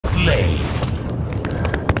slain.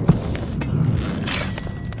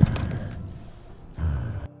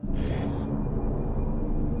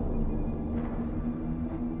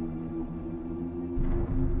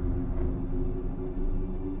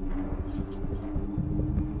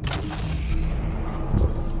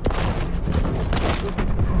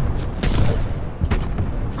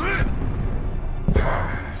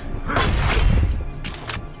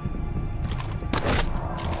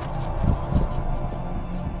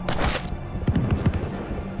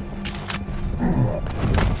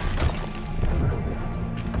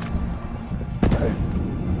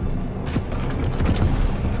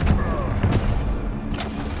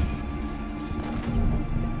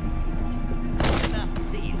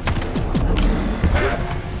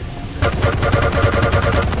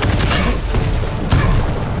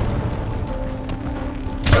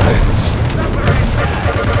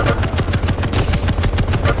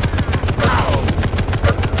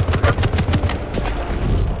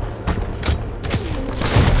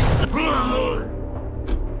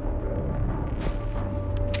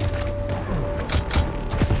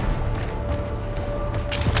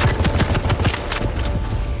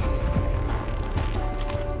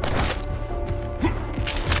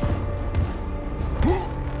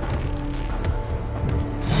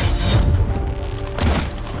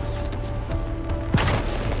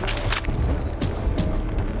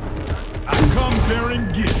 Bearing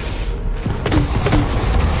gifts.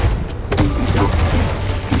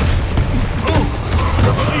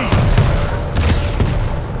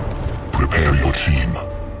 Prepare your team.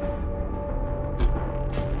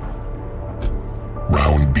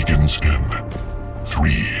 Round begins in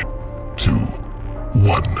 3, 2,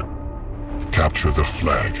 1. Capture the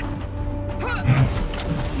flag.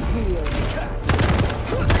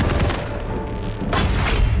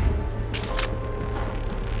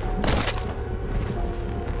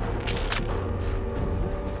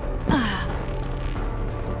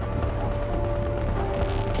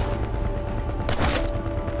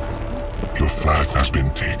 Your flag has been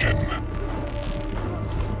taken.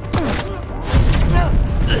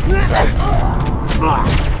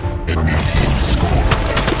 Enemy team scored.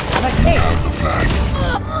 You have the flag.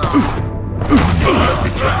 Enemy flag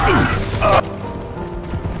returned.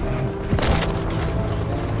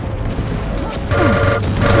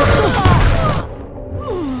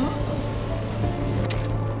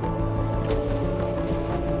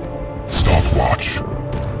 Stopwatch.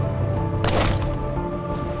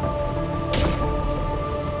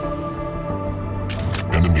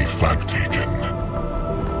 Enemy flag taken.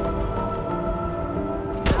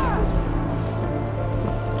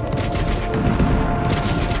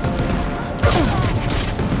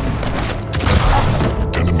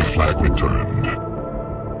 Enemy flag returned.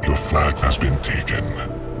 Your flag has been taken.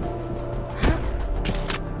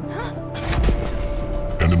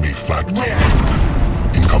 Enemy flag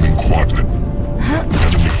taken. Incoming quad.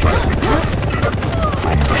 Enemy flag returned.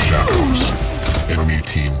 From the shadows. Enemy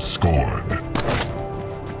team scored.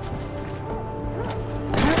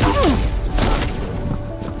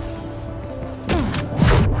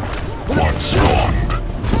 Quad strong.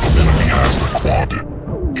 Enemy has the quad.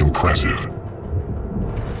 Impressive.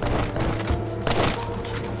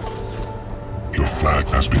 Your flag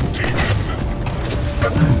has been taken.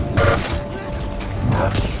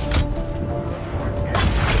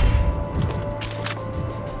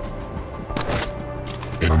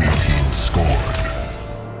 Enemy team scored.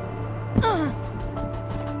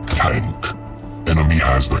 Tank. Enemy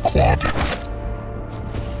has the quad.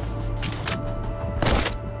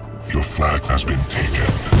 Your flag has been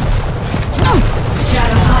taken.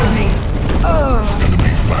 Shadows hide me.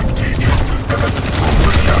 Enemy flag taken. From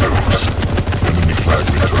the shadows. Enemy flag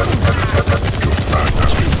returned. Your flag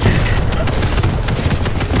has been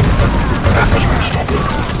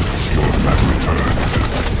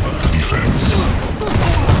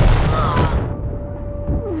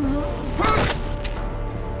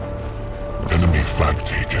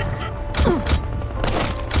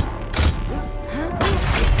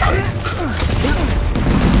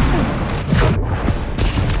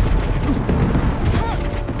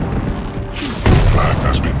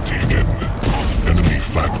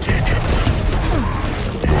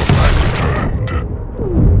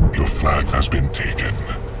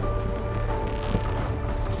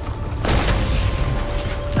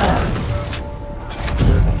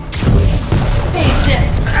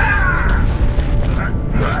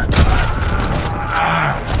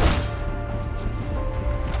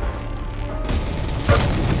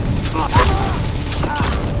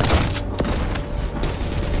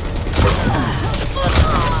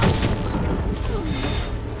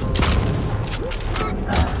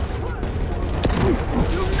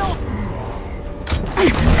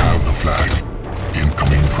flag.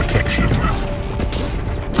 Incoming protection.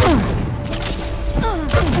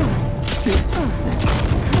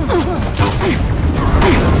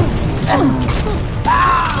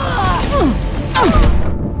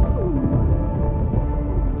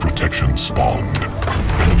 Protection spawned.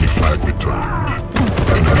 Enemy flag returned.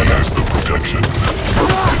 Enemy has the protection.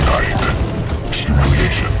 Denied.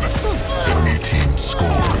 Humiliation. Enemy team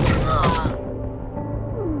scored.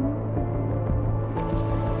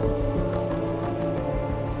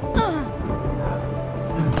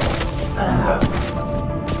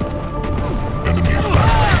 Enemy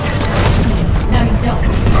flag taken.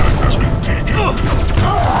 Your flag has been taken.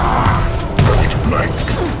 Point blank.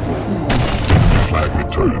 Enemy flag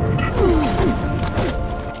returned.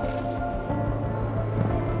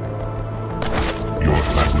 Your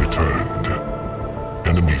flag returned.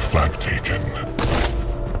 Enemy flag taken.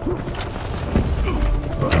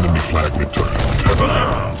 Enemy flag returned.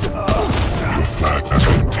 Your flag has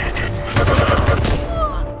been taken.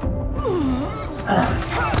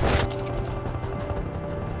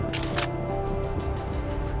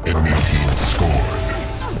 Enemy team scored.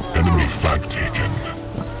 Enemy flag taken.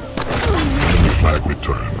 Enemy flag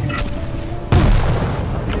returned.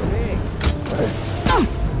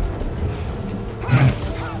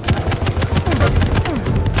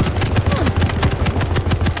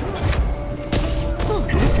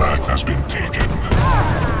 Your flag has been taken.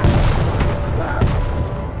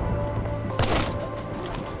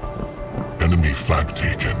 Enemy flag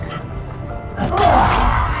taken.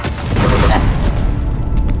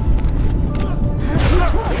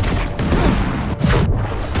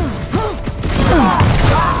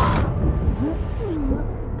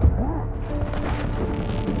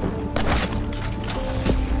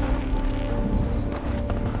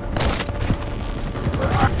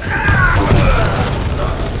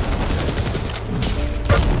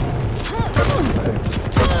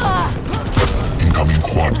 Incoming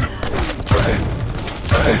quad.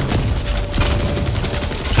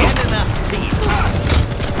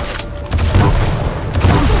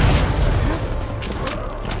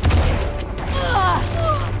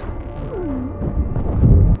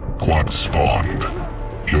 Quad spawned.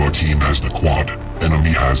 Your team has the quad.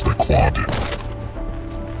 Enemy has the quad.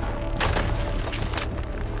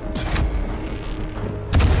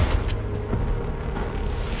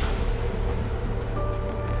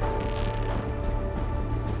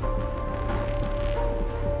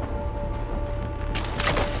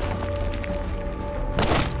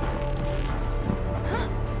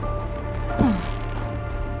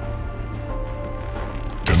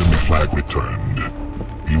 Enemy flag returned.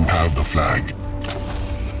 You have the flag.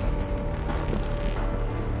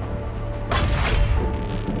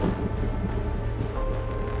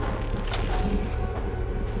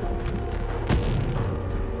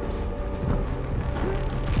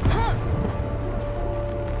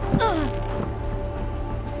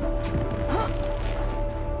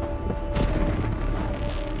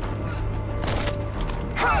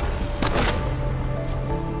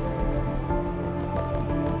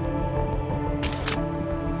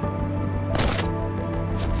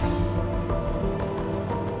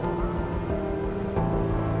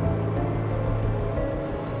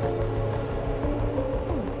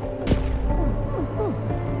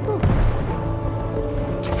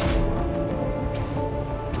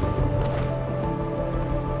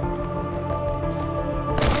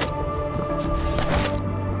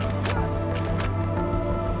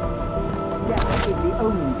 The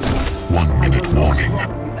only 1 minute warning.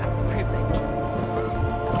 that's privilege.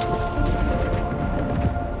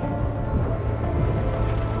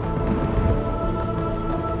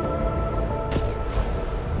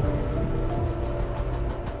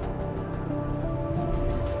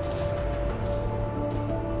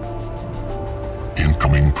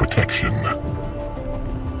 Incoming protection.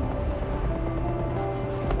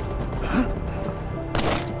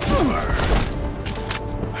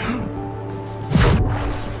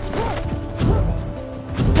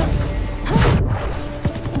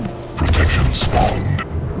 Protection spawned.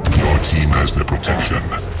 Your team has the protection.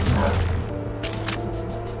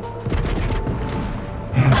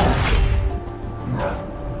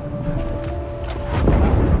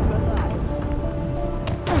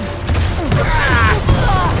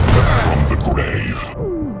 From the grave.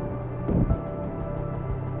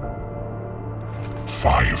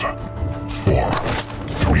 5, 4,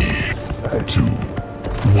 3, 2,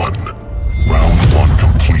 1. Round 1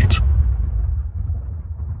 complete.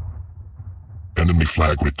 Enemy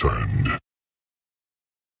flag returned.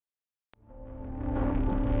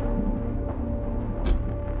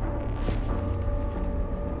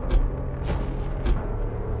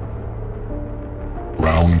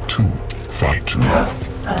 Round 2. Fight.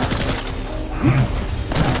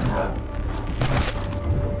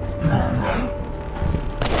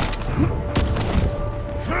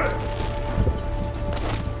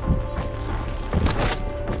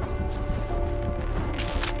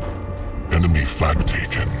 Enemy flag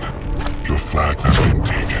taken. Your flag has been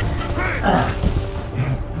taken.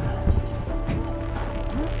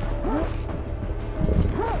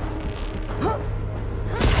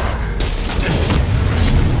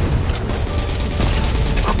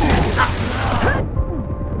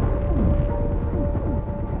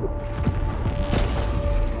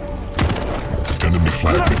 Enemy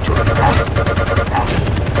flag returned.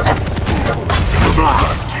 Enemy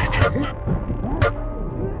flag taken.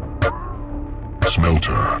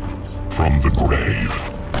 Smelter from the grave.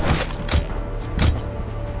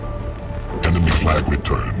 Enemy flag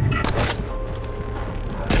returned.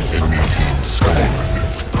 Enemy team scored.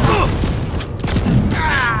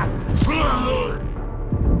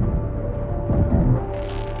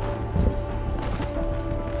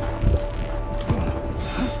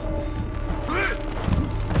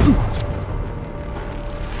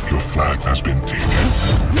 Your flag has been taken.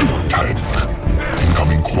 Tank.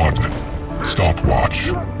 Incoming quad.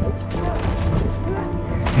 Stopwatch.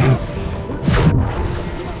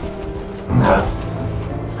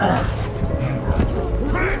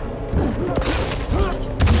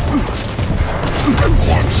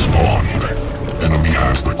 Quad spawned. Enemy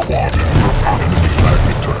has the quad. Enemy flag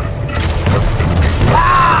returned. Enemy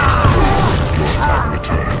flag. Your flag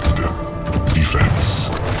returned. Defense.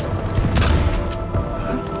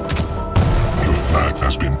 Your flag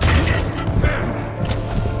has been taken.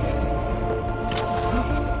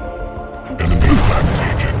 Enemy flag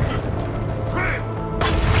taken.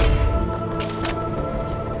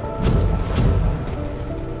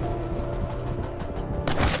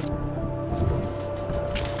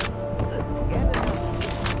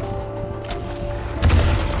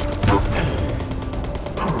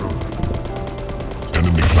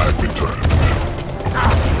 Enemy flag returned.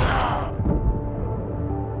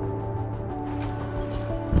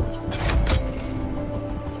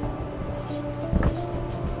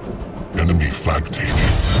 Enemy flag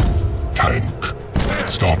taken. Tank.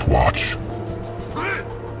 Stopwatch.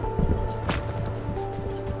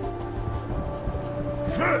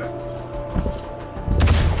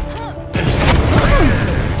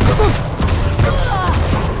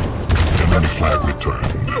 Enemy flag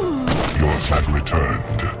returned. Your flag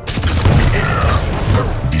returned. Air.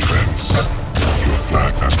 Defense. Your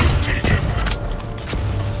flag has been taken.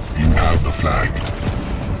 You have the flag.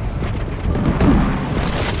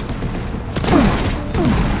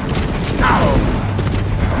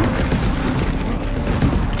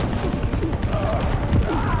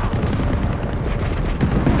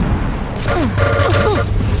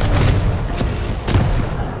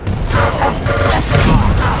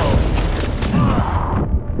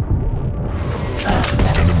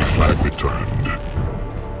 Enemy flag returned.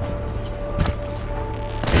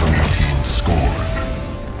 Enemy team scored.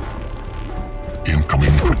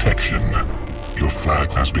 Incoming protection. Your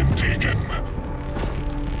flag has been taken.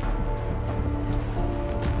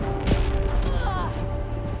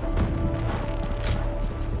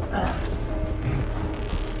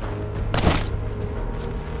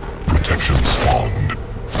 Protection spawned.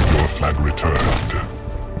 Your flag returned.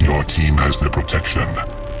 Your team has the protection.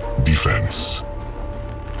 Defense.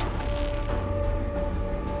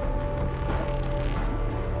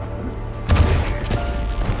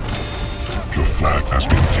 Your flag has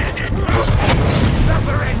been taken.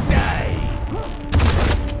 Suffer and die!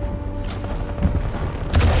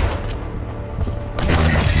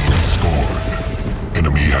 Enemy team scored.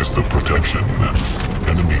 Enemy has the protection.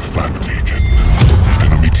 Enemy flag taken.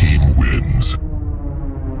 Enemy team wins.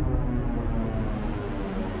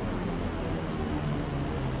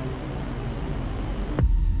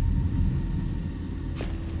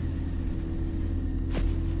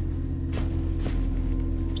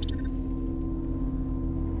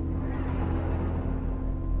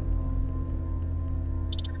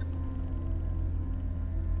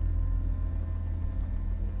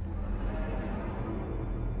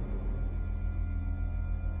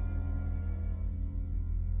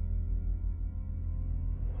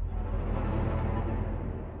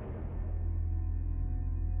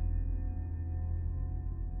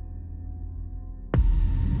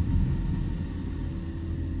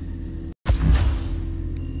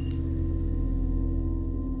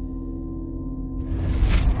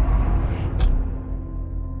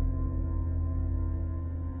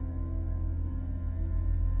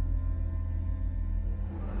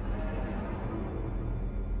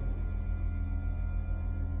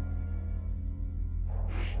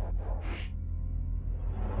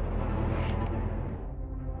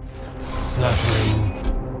 suffering